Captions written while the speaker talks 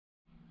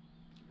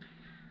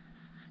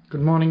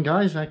Good morning,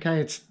 guys.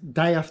 Okay, it's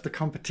day after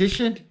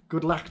competition.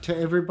 Good luck to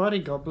everybody.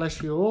 God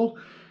bless you all.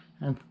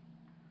 And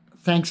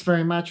thanks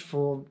very much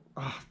for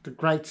the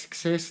great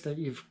success that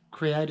you've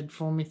created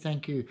for me.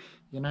 Thank you,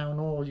 and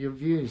all your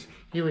views.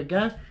 Here we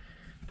go.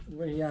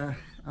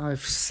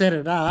 I've set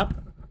it up.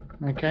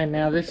 Okay,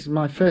 now this is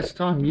my first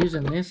time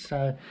using this,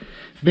 so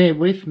bear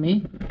with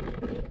me.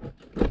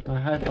 I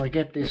hope I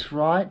get this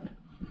right.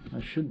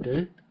 I should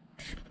do.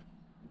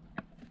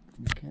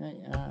 Okay,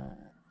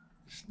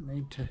 just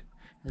need to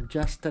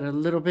adjust it a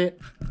little bit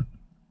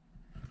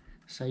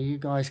so you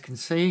guys can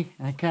see.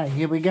 Okay,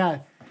 here we go.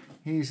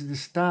 Here's the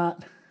start.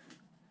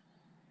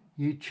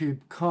 YouTube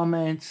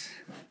comments,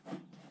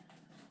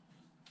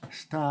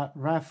 start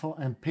raffle,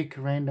 and pick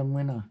a random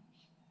winner.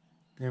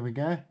 There we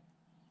go.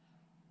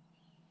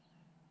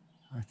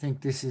 I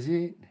think this is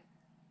it.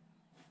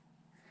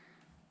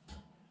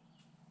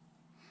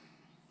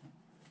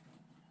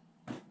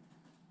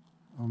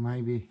 Or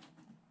maybe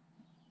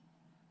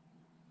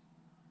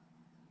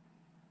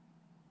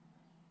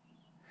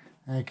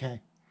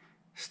okay,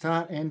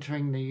 start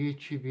entering the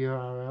YouTube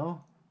URL.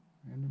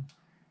 Random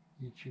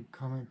YouTube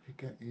comment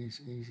picker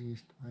is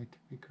easiest way to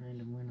pick a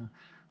random winner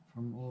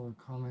from all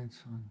the comments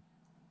on.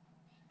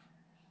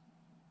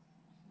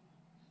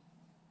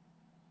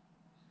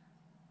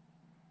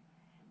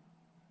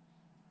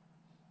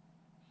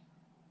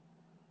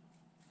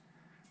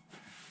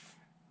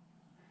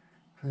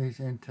 Please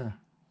enter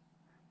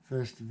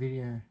first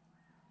video.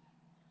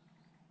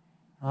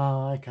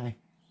 Oh, okay.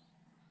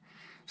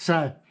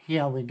 So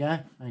here we go.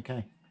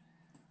 Okay,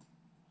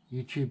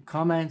 YouTube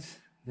comments,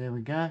 there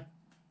we go.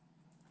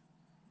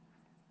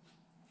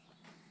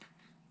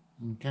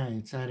 Okay,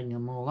 it's adding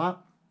them all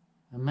up.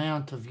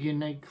 Amount of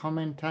unique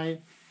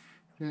commentators,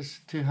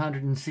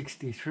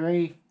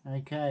 263.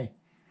 Okay,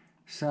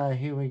 so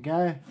here we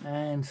go,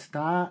 and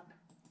start.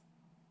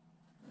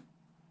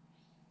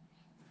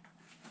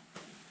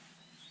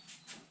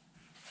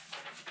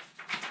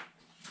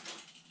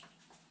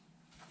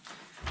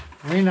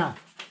 Winner,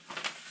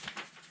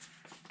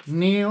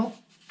 Neil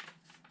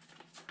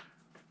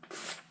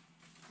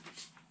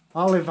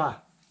Oliver,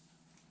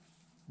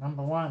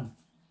 number 1.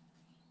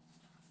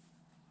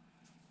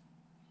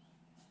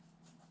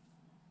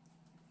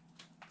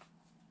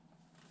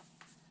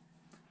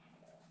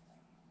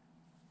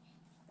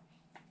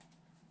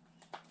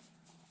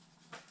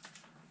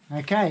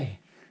 Okay,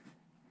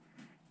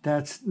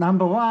 that's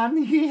number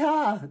 1.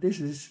 Yeah,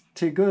 this is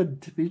too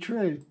good to be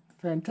true.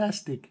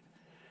 Fantastic.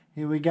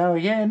 Here we go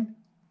again.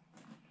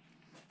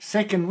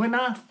 Second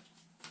winner,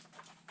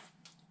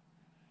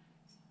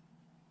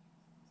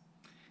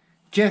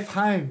 Jeff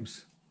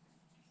Holmes.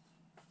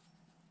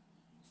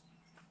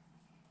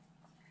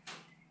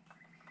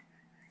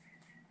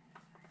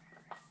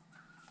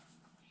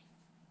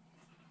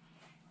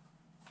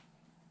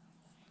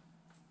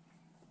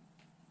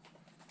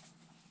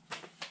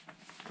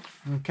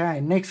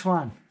 Okay, next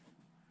one.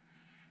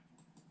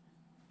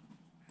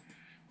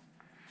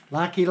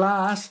 Lucky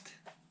last,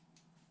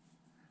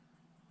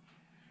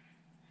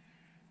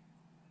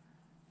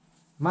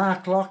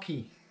 Mark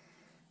Lockie.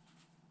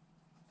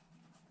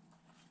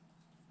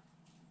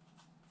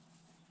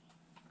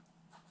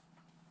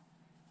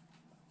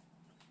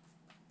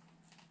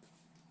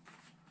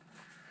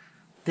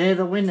 They're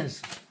the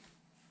winners.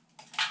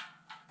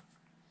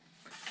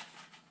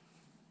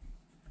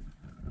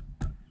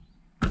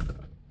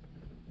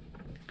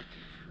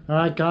 All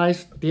right,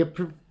 guys, the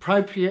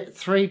appropriate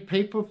 3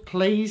 people,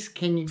 please,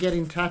 can you get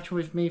in touch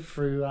with me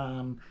through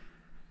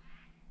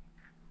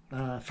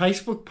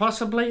Facebook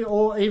possibly,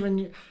 or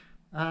even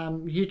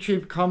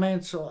YouTube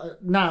comments, or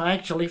no,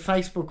 actually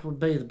Facebook would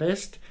be the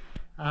best.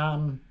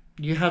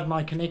 You have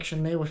my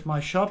connection there with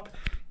my shop.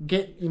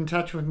 Get in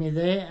touch with me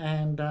there,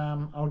 and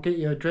I'll get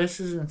your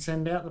addresses and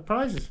send out the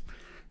prizes.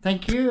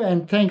 Thank you,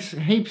 and thanks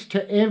heaps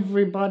to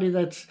everybody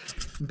that's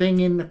been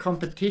in the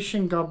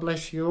competition. God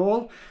bless you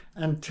all.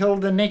 Until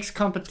the next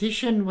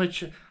competition,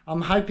 which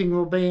I'm hoping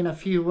will be in a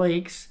few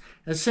weeks,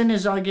 as soon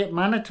as I get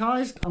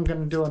monetized, I'm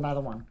going to do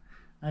another one.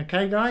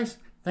 Okay, guys?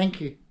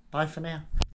 Thank you. Bye for now.